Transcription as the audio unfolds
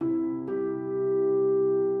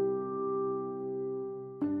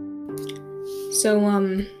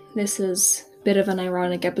This is a bit of an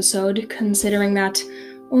ironic episode, considering that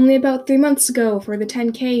only about 3 months ago, for the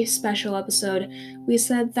 10K special episode, we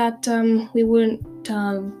said that, we wouldn't,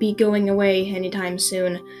 be going away anytime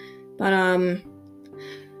soon. But,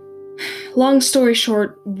 long story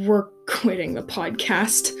short, we're quitting the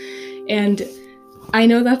podcast. And I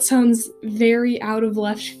know that sounds very out of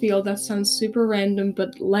left field, that sounds super random,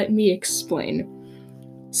 but let me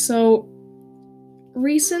explain. So,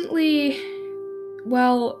 recently,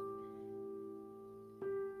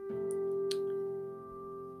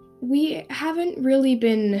 we haven't really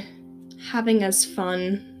been having as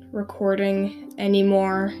fun recording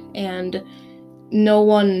anymore, and no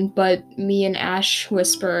one but me and Ash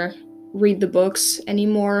Whisper read the books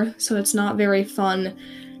anymore, so it's not very fun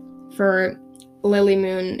for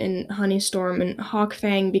Lilymoon and Honeystorm and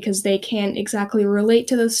Hawkfang because they can't exactly relate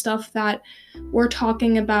to the stuff that we're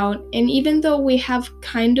talking about. And even though we have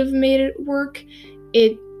kind of made it work,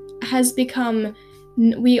 it has become,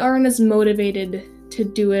 we aren't as motivated to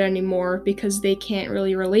do it anymore because they can't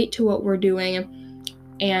really relate to what we're doing,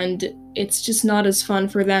 and it's just not as fun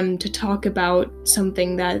for them to talk about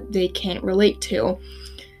something that they can't relate to.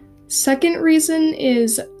 Second reason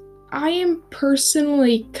is I am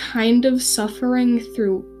personally kind of suffering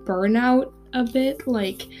through burnout a bit.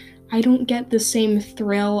 Like, I don't get the same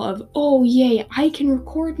thrill of, oh yay, I can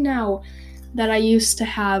record now, that I used to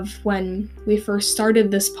have when we first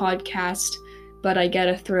started this podcast. But I get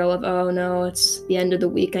a thrill of, oh no, it's the end of the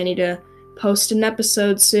week, I need to post an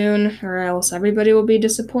episode soon, or else everybody will be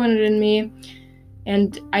disappointed in me.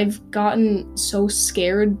 And I've gotten so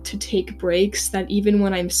scared to take breaks that even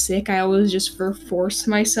when I'm sick, I always just force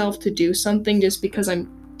myself to do something just because I'm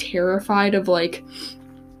terrified of, like,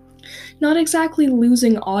 not exactly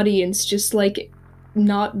losing audience, just, like,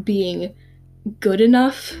 not being good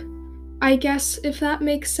enough, I guess, if that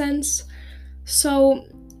makes sense. So,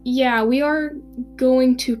 yeah, we are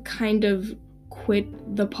going to kind of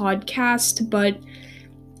quit the podcast, but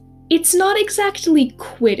it's not exactly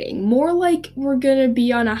quitting. More like we're gonna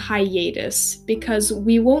be on a hiatus, because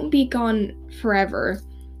we won't be gone forever.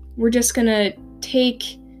 We're just gonna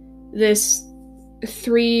take this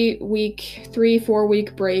 4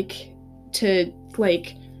 week break to,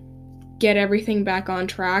 like, get everything back on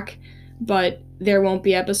track, but there won't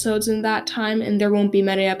be episodes in that time, and there won't be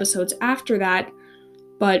many episodes after that.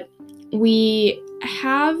 But we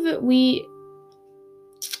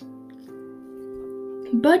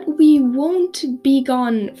won't be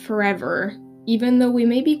gone forever. Even though we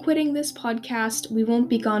may be quitting this podcast, we won't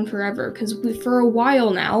be gone forever, because for a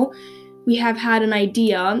while now, we have had an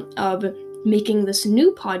idea of making this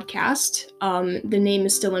new podcast. The name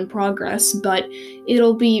is still in progress, but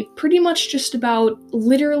it'll be pretty much just about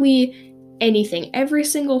literally anything, every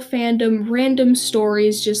single fandom, random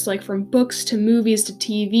stories, just like from books to movies to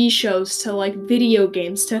TV shows to, like, video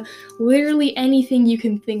games to literally anything you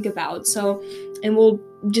can think about. So, and we'll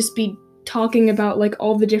just be talking about, like,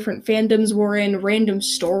 all the different fandoms we're in, random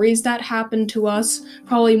stories that happen to us,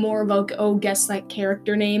 probably more about, oh, guess that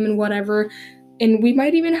character name and whatever. And we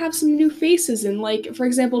might even have some new faces, and, like, for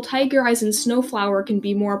example, Tiger Eyes and Snowflower can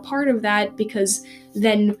be more a part of that, because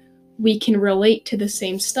then we can relate to the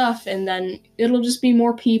same stuff, and then it'll just be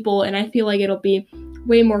more people, and I feel like it'll be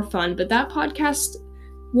way more fun. But that podcast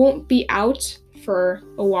won't be out for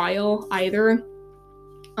a while either.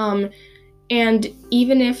 And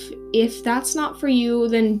even if that's not for you,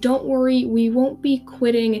 then don't worry, we won't be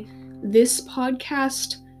quitting this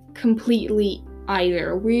podcast completely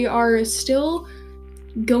either. We are still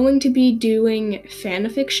going to be doing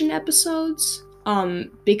fanfiction episodes,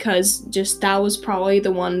 because just that was probably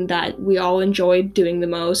the one that we all enjoyed doing the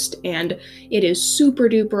most, and it is super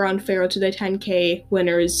duper unfair to the 10K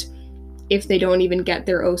winners if they don't even get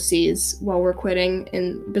their OCs while we're quitting.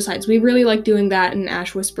 And besides, we really like doing that, and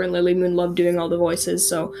Ash Whisper and Lilymoon love doing all the voices,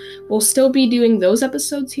 so we'll still be doing those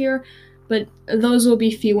episodes here, but those will be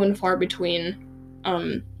few and far between.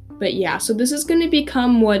 But yeah, so this is going to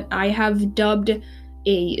become what I have dubbed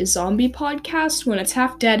a zombie podcast, when it's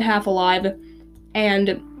half dead, half alive.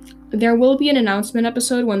 And there will be an announcement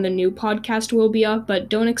episode when the new podcast will be up, but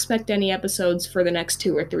don't expect any episodes for the next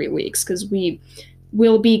 2 or 3 weeks, because we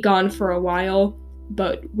will be gone for a while,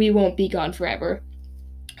 but we won't be gone forever.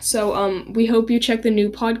 So, we hope you check the new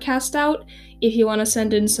podcast out. If you want to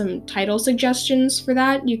send in some title suggestions for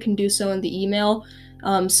that, you can do so in the email.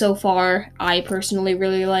 So far, I personally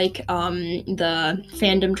really like the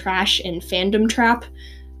Fandom Trash and Fandom Trap.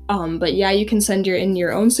 But yeah, you can send in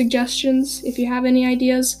your own suggestions if you have any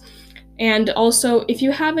ideas. And also, if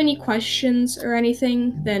you have any questions or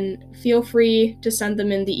anything, then feel free to send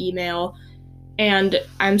them in the email. And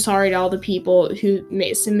I'm sorry to all the people who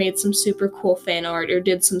made some super cool fan art or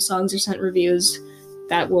did some songs or sent reviews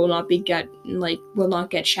that will not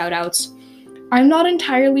get shout outs. I'm not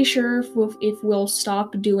entirely sure if we'll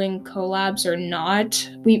stop doing collabs or not.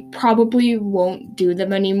 We probably won't do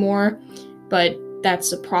them anymore, but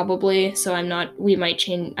that's a probably. So I might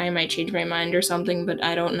change my mind or something, but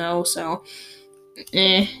I don't know. So,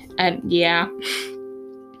 yeah.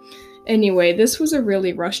 Anyway, this was a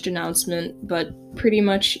really rushed announcement, but pretty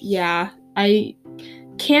much, yeah. I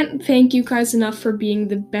can't thank you guys enough for being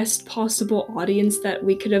the best possible audience that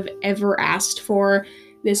we could have ever asked for.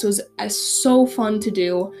 This was so fun to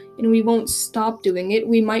do, and we won't stop doing it.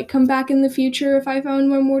 We might come back in the future if I found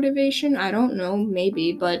more motivation. I don't know,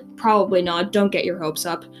 maybe, but probably not. Don't get your hopes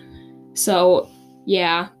up. So,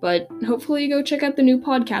 yeah, but hopefully you go check out the new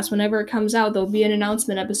podcast whenever it comes out. There'll be an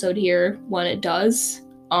announcement episode here when it does.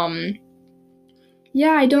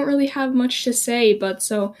 Yeah, I don't really have much to say, but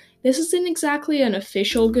so this isn't exactly an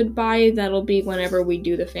official goodbye. That'll be whenever we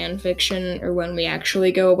do the fan fiction or when we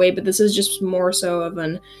actually go away, but this is just more so of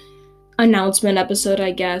an announcement episode,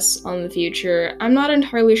 I guess, on the future. I'm not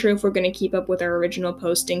entirely sure if we're going to keep up with our original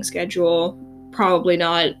posting schedule. Probably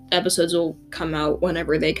not. Episodes will come out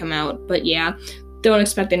whenever they come out, but yeah, don't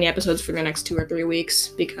expect any episodes for the next 2 or 3 weeks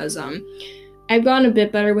because I've gotten a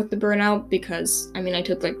bit better with the burnout because, I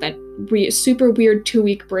took like that super weird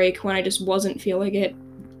 2-week break when I just wasn't feeling it,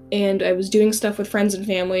 and I was doing stuff with friends and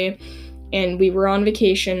family, and we were on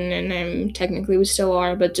vacation, and we still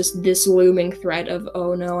are, but just this looming threat of,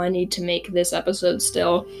 oh no, I need to make this episode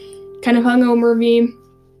still, kind of hung over me,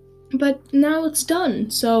 but now it's done,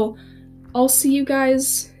 so I'll see you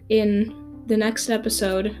guys in the next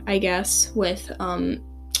episode, I guess, with,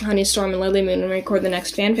 Honey Storm and Lily Moon when we record the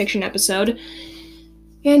next fanfiction episode.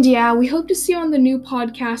 And yeah, we hope to see you on the new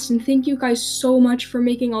podcast, and thank you guys so much for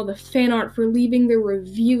making all the fan art, for leaving the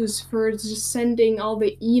reviews, for just sending all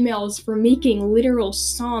the emails, for making literal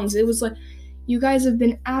songs. It was like, you guys have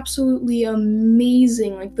been absolutely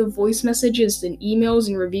amazing. Like, the voice messages and emails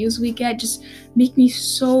and reviews we get just make me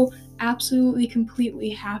so absolutely completely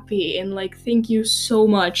happy, and like, thank you so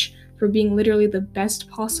much for being literally the best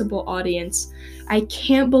possible audience. I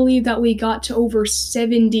can't believe that we got to over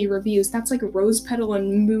 70 reviews. That's like Rose Petal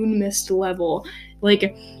and Moon Mist level.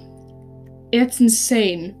 Like, it's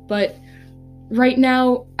insane. But right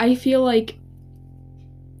now, I feel like,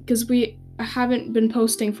 because we haven't been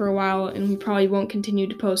posting for a while, and we probably won't continue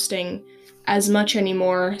to posting as much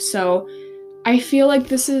anymore, so I feel like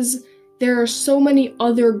there are so many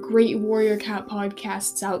other great Warrior Cat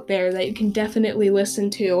podcasts out there that you can definitely listen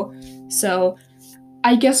to, so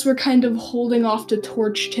I guess we're kind of holding off the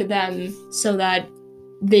torch to them so that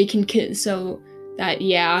they can,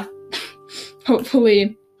 yeah,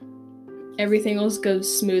 hopefully everything else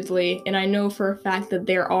goes smoothly, and I know for a fact that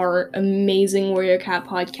there are amazing Warrior Cat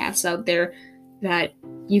podcasts out there that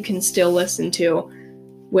you can still listen to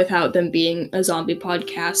without them being a zombie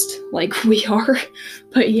podcast like we are,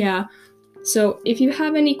 but yeah. So if you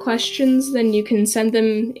have any questions, then you can send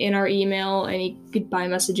them in our email, any goodbye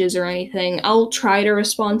messages or anything. I'll try to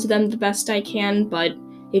respond to them the best I can, but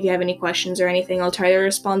if you have any questions or anything, I'll try to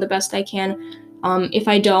respond the best I can. If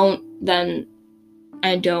I don't, then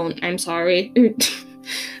I don't. I'm sorry.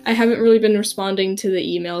 I haven't really been responding to the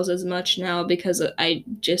emails as much now because I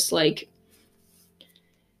just I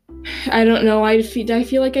don't know, I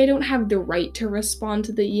feel like I don't have the right to respond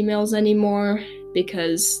to the emails anymore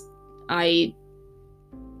because I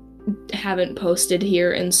haven't posted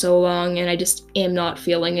here in so long, and I just am not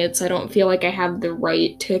feeling it, so I don't feel like I have the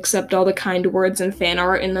right to accept all the kind words and fan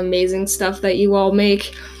art and amazing stuff that you all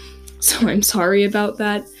make, so I'm sorry about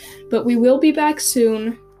that, but we will be back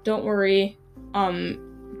soon, don't worry,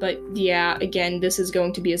 but yeah, again, this is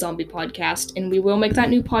going to be a zombie podcast, and we will make that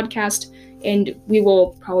new podcast, and we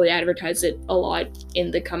will probably advertise it a lot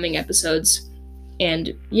in the coming episodes.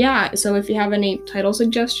 And yeah, so if you have any title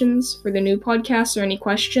suggestions for the new podcast or any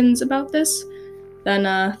questions about this,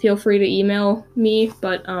 then feel free to email me,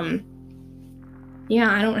 but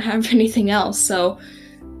yeah, I don't have anything else, so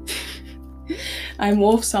I'm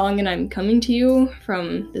Wolfsong, and I'm coming to you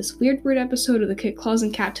from this weird episode of the Kit Claws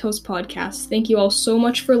and Cat Toes podcast. Thank you all so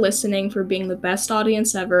much for listening, for being the best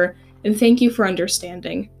audience ever, and thank you for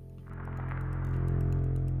understanding.